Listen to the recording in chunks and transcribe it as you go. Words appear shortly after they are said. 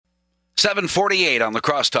7:48 on the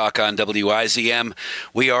Crosstalk on WIZM.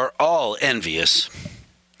 We are all envious.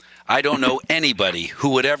 I don't know anybody who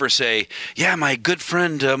would ever say, yeah, my good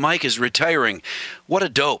friend Mike is retiring. What a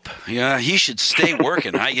dope. Yeah, he should stay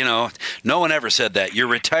working. No one ever said that. You're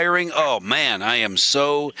retiring? Oh, man, I am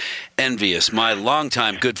so envious. My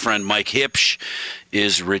longtime good friend Mike Huebsch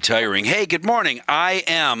is retiring. Hey, good morning. I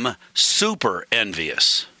am super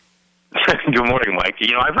envious. Good morning, Mike.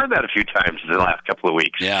 I've heard that a few times in the last couple of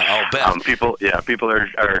weeks. Yeah, I'll bet. People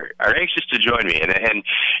are anxious to join me, and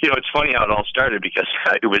it's funny how it all started because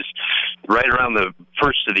it was right around the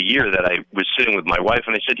first of the year that I was sitting with my wife,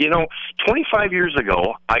 and I said, 25 years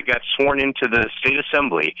ago, I got sworn into the state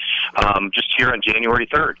assembly, just here on January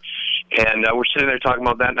 3rd. And we're sitting there talking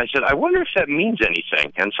about that, and I said, I wonder if that means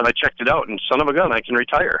anything. And so I checked it out, and son of a gun, I can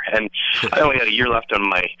retire. And I only had a year left on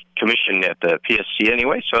my commission at the PSC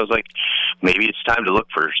anyway, so I was like, maybe it's time to look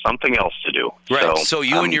for something else to do. Right. So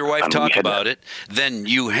you and your wife talk about it, then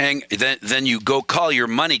then you go call your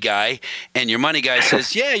money guy, and your money guy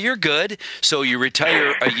says, yeah, you're good. So you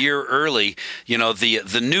retire a year early.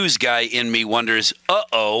 The news guy in me wonders,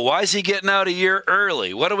 why is he getting out a year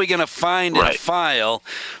early? What are we going to find in a file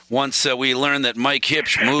once we learn that Mike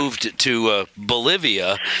Huebsch moved to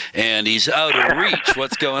Bolivia and he's out of reach?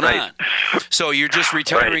 What's going on? So you're just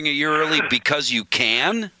retiring a year early because you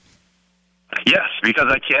can? Yes, because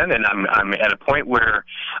I can, and I'm at a point where,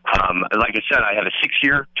 like I said, I had a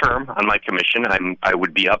 6-year term on my commission. I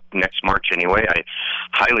would be up next March anyway. I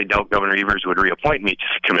highly doubt Governor Evers would reappoint me to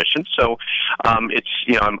the commission. So I'm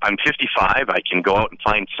 55. I can go out and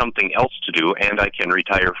find something else to do, and I can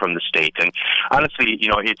retire from the state. And honestly,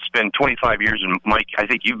 it's been 25 years, and Mike, I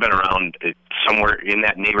think you've been around somewhere in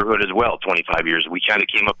that neighborhood as well. 25 years. We kind of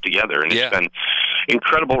came up together, and it's been an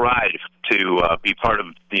incredible ride to be part of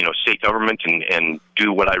state government and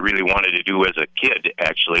do what I really wanted to do as a kid,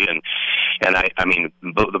 actually. And I mean,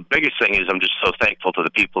 the biggest thing is I'm just so thankful to the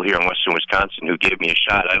people here in western Wisconsin who gave me a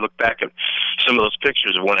shot. I look back at some of those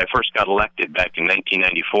pictures of when I first got elected back in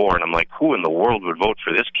 1994, and I'm like, who in the world would vote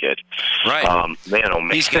for this kid? Right. Man, oh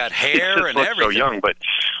man. He's got hair and everything. So young, but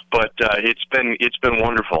it's been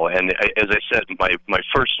wonderful. And as I said, my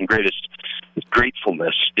first and greatest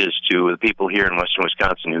gratefulness is to the people here in western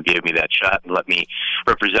Wisconsin who gave me that shot and let me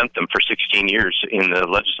represent them for 16 years in the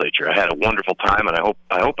legislature. I had a wonderful time, and I hope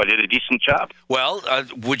I did a decent job. Well,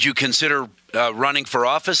 would you consider running for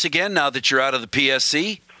office again now that you're out of the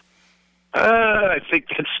PSC? I think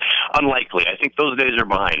that's unlikely. I think those days are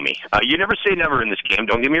behind me. You never say never in this game,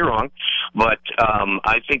 don't get me wrong, but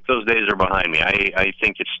I think those days are behind me. I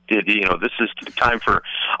think this is the time for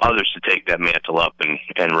others to take that mantle up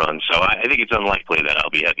and run. So I think it's unlikely that I'll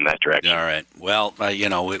be heading that direction. All right. Well,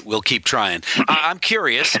 we'll keep trying. I'm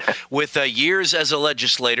curious, with years as a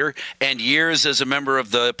legislator and years as a member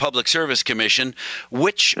of the Public Service Commission,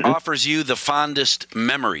 which offers you the fondest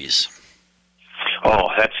memories? Oh,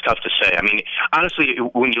 that's tough to say. I mean, honestly,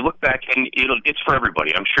 when you look back, and it's for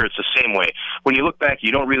everybody. I'm sure it's the same way. When you look back,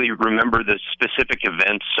 you don't really remember the specific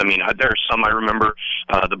events. I mean, there are some I remember.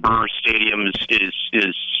 The Burr Stadium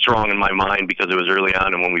is strong in my mind because it was early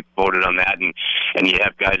on, and when we voted on that, and you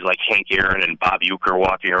have guys like Hank Aaron and Bob Euchre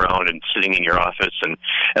walking around and sitting in your office, and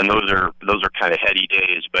those are kind of heady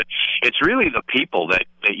days. But it's really the people that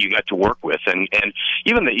you got to work with, and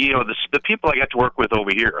even the people I got to work with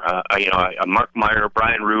over here. Mark Meyer,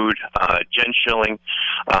 Brian Rood, Jen Schilling,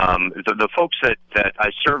 the folks that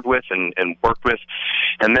I served with and worked with,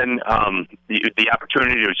 and then the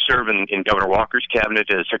opportunity to serve in Governor Walker's cabinet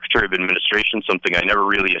as Secretary of Administration, something I never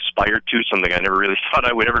really aspired to, something I never really thought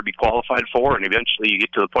I would ever be qualified for, and eventually you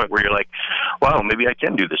get to the point where you're like, wow, maybe I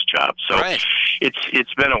can do this job. So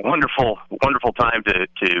it's been a wonderful time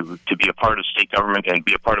to be a part of state government and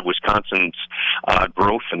be a part of Wisconsin's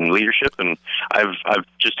growth and leadership, and I've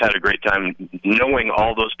just had a great time knowing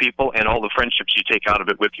all those people and all the friendships you take out of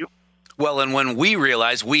it with you. Well, and when we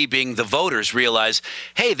being the voters, realize,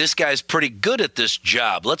 hey, this guy's pretty good at this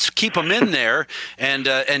job. Let's keep him in there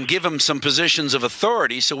and give him some positions of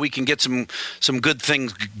authority so we can get some good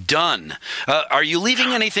things done. Are you leaving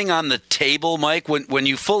anything on the table, Mike? When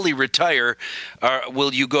you fully retire,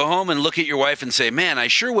 will you go home and look at your wife and say, man, I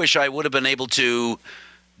sure wish I would have been able to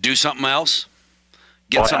do something else?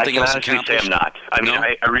 Get something else accomplished? I can honestly say I'm not. I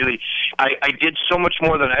mean, I really, I did so much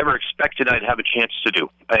more than I ever expected I'd have a chance to do.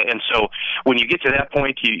 And so when you get to that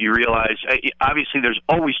point, you realize, obviously, there's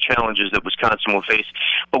always challenges that Wisconsin will face,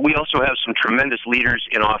 but we also have some tremendous leaders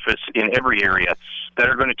in office in every area that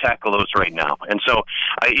are going to tackle those right now. And so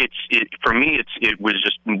for me, it was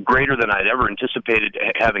just greater than I'd ever anticipated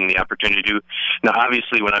having the opportunity to do. Now,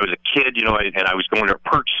 obviously, when I was a kid, and I was going to a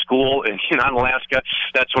perch school in Alaska,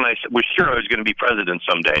 that's when I was sure I was going to be president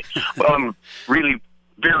someday. Well, I'm really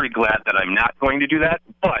very glad that I'm not going to do that.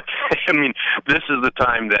 But I mean, this is the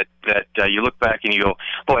time that you look back and you go,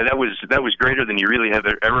 boy, that was greater than you really have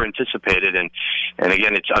ever anticipated. And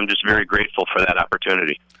again, I'm just very grateful for that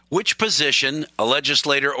opportunity. Which position, a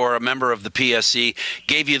legislator or a member of the PSC,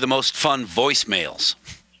 gave you the most fun voicemails?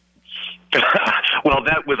 Well,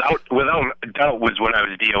 that without doubt was when I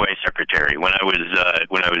was DOA secretary. When I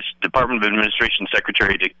was Department of Administration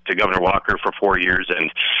secretary to Governor Walker for 4 years,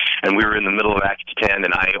 and we were in the middle of Act 10,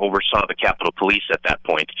 and I oversaw the Capitol Police at that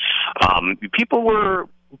point. People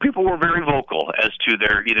were very vocal as to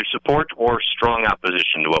their either support or strong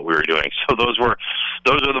opposition to what we were doing. So those are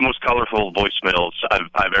the most colorful voicemails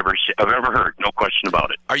I've ever heard. No question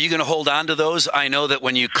about it. Are you going to hold on to those? I know that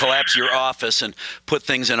when you collapse your office and put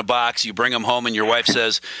things in a box, you bring them home, and your wife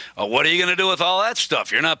says, "What are you going to do with all that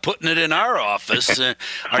stuff? You're not putting it in our office."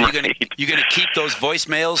 Are you going to keep those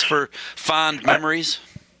voicemails for fond memories?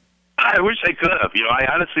 I wish I could have. I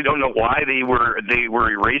honestly don't know why they were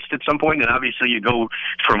erased at some point, and obviously you go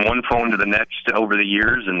from one phone to the next over the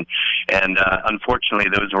years, and unfortunately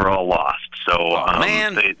those were all lost. So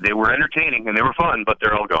they were entertaining and they were fun, but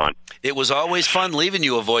they're all gone. It was always fun leaving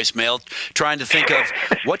you a voicemail, trying to think of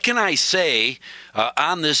what can I say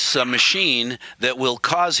on this machine that will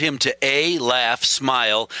cause him to A, laugh,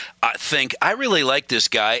 smile, think, I really like this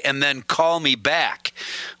guy, and then call me back.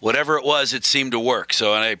 Whatever it was, it seemed to work.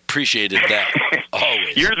 So I appreciated that.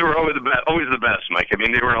 Always. Yours were always the best, Mike. I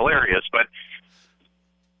mean, they were hilarious, but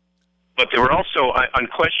they were also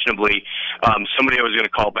unquestionably somebody I was going to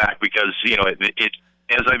call back because,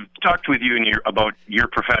 as I've talked with you about your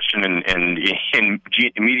profession and in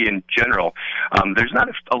media in general, there's not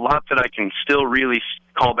a lot that I can still really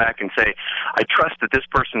call back and say, I trust that this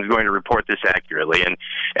person is going to report this accurately. And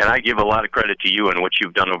I give a lot of credit to you and what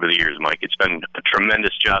you've done over the years, Mike. It's been a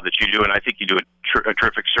tremendous job that you do, and I think you do a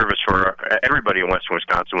terrific service for everybody in Western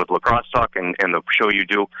Wisconsin with Lacrosse Talk and the show you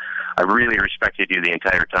do. I really respected you the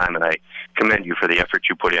entire time, and I commend you for the effort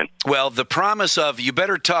you put in. Well, the promise of you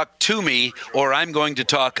better talk to me or I'm going to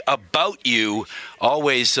talk about you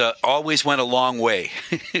always went a long way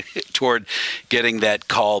toward getting that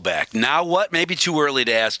call back. Now what? Maybe too early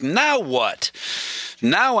to ask. Now what?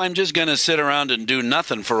 Now I'm just going to sit around and do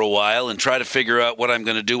nothing for a while and try to figure out what I'm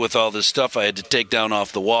going to do with all this stuff I had to take down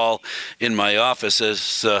off the wall in my office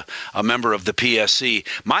as a member of the PSC.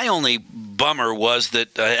 My only bummer was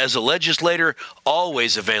that as a legislator,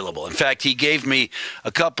 always available. In fact, he gave me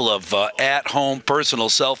a couple of at-home personal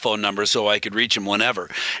cell phone numbers so I could reach him whenever.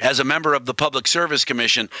 As a member of the Public Service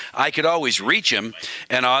Commission, I could always reach him,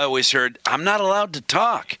 and I always heard, I'm not allowed to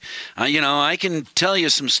talk. I can tell you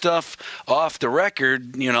some stuff off the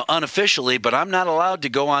record, unofficially, but I'm not allowed to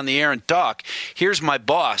go on the air and talk. Here's my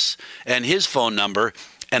boss and his phone number,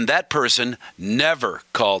 and that person never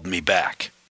called me back.